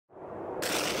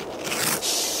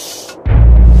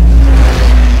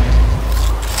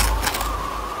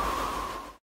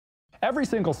Every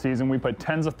single season, we put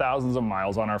tens of thousands of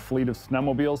miles on our fleet of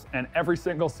snowmobiles, and every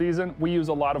single season, we use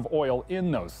a lot of oil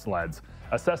in those sleds,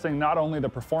 assessing not only the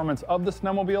performance of the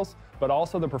snowmobiles, but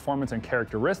also the performance and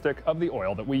characteristic of the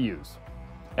oil that we use.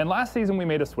 And last season, we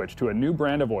made a switch to a new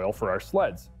brand of oil for our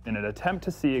sleds, in an attempt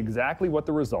to see exactly what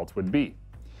the results would be.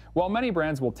 While many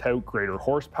brands will tout greater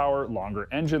horsepower, longer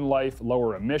engine life,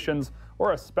 lower emissions,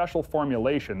 or a special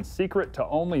formulation secret to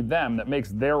only them that makes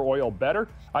their oil better,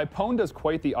 IPONE does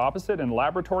quite the opposite and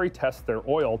laboratory tests their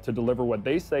oil to deliver what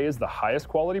they say is the highest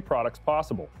quality products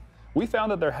possible. We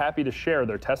found that they're happy to share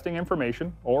their testing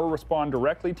information or respond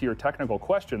directly to your technical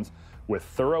questions with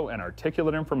thorough and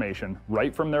articulate information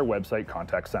right from their website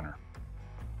contact center.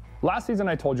 Last season,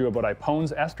 I told you about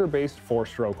IPONE's ester-based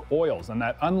four-stroke oils, and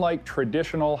that unlike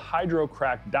traditional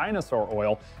hydro-cracked dinosaur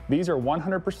oil, these are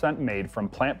 100% made from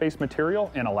plant-based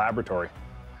material in a laboratory.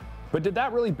 But did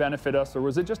that really benefit us, or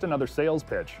was it just another sales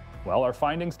pitch? Well, our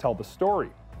findings tell the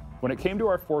story. When it came to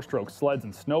our four-stroke sleds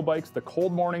and snow bikes, the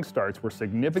cold morning starts were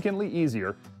significantly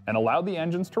easier and allowed the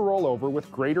engines to roll over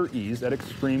with greater ease at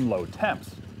extreme low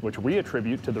temps, which we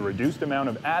attribute to the reduced amount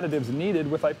of additives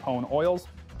needed with IPONE oils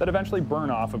that eventually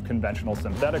burn off of conventional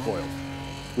synthetic oils.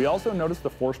 We also noticed the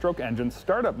four-stroke engine's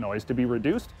startup noise to be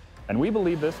reduced, and we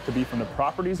believe this to be from the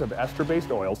properties of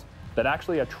ester-based oils that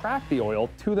actually attract the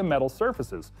oil to the metal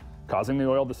surfaces, causing the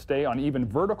oil to stay on even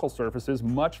vertical surfaces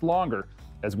much longer,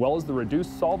 as well as the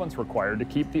reduced solvents required to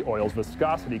keep the oil's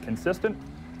viscosity consistent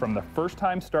from the first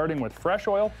time starting with fresh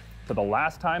oil to the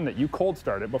last time that you cold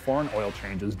start it before an oil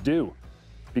change is due.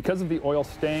 Because of the oil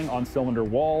staying on cylinder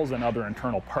walls and other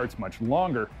internal parts much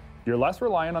longer, you're less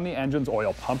reliant on the engine's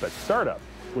oil pump at startup,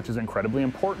 which is incredibly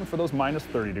important for those minus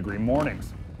 30-degree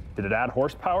mornings. Did it add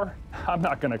horsepower? I'm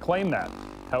not going to claim that.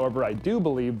 However, I do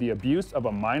believe the abuse of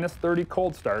a minus 30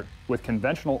 cold start with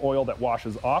conventional oil that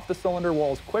washes off the cylinder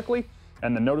walls quickly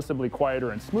and the noticeably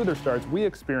quieter and smoother starts we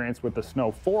experience with the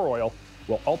Snow 4 oil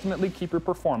will ultimately keep your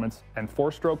performance and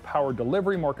four-stroke power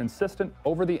delivery more consistent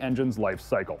over the engine's life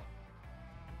cycle.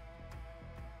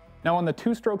 Now, on the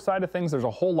two-stroke side of things, there's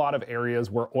a whole lot of areas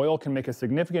where oil can make a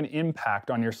significant impact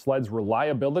on your sled's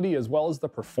reliability as well as the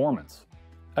performance.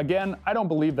 Again, I don't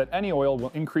believe that any oil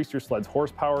will increase your sled's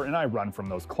horsepower, and I run from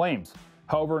those claims.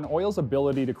 However, an oil's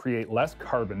ability to create less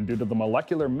carbon due to the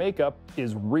molecular makeup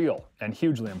is real and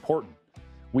hugely important.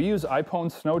 We used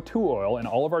IPONE Snow 2 oil in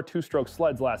all of our two-stroke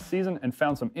sleds last season and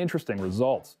found some interesting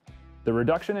results. The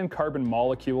reduction in carbon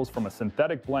molecules from a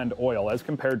synthetic blend oil as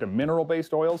compared to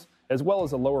mineral-based oils, as well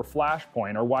as a lower flash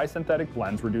point, are why synthetic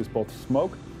blends reduce both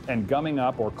smoke and gumming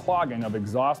up or clogging of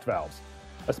exhaust valves.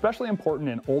 Especially important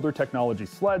in older technology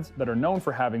sleds that are known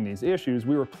for having these issues,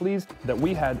 we were pleased that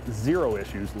we had zero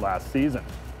issues last season.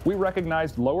 We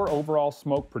recognized lower overall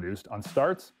smoke produced on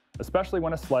starts, especially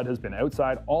when a sled has been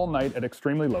outside all night at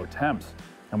extremely low temps.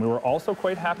 And we were also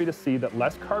quite happy to see that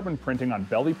less carbon printing on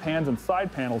belly pans and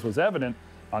side panels was evident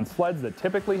on sleds that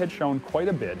typically had shown quite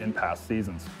a bit in past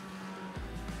seasons.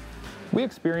 We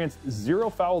experienced zero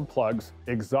fouled plugs,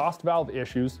 exhaust valve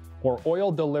issues, or oil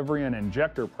delivery and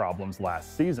injector problems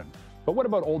last season. But what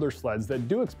about older sleds that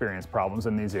do experience problems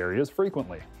in these areas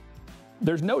frequently?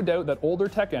 There's no doubt that older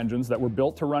tech engines that were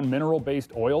built to run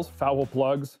mineral-based oils foul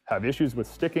plugs, have issues with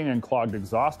sticking and clogged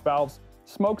exhaust valves,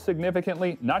 smoke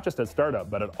significantly, not just at startup,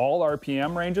 but at all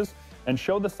RPM ranges, and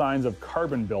show the signs of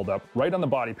carbon buildup right on the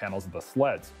body panels of the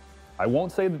sleds. I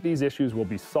won't say that these issues will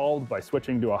be solved by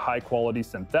switching to a high-quality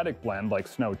synthetic blend like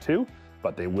Snow 2,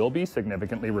 but they will be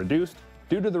significantly reduced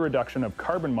due to the reduction of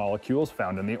carbon molecules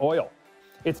found in the oil.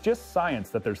 It's just science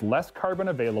that there's less carbon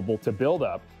available to build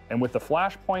up, and with the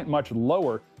flash point much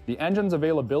lower, the engine's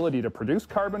availability to produce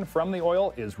carbon from the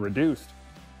oil is reduced.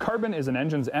 Carbon is an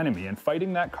engine's enemy, and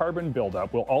fighting that carbon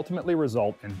buildup will ultimately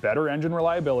result in better engine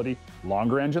reliability,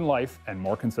 longer engine life, and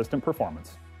more consistent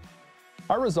performance.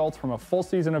 Our results from a full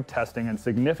season of testing and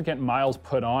significant miles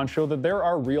put on show that there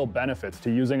are real benefits to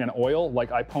using an oil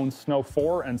like IPONE Snow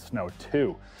 4 and Snow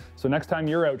 2. So next time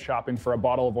you're out shopping for a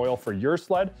bottle of oil for your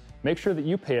sled, make sure that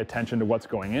you pay attention to what's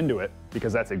going into it,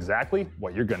 because that's exactly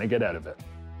what you're going to get out of it.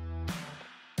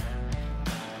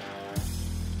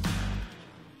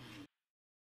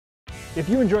 If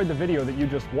you enjoyed the video that you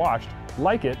just watched,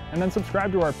 like it and then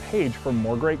subscribe to our page for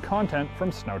more great content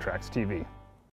from SnowTrax TV.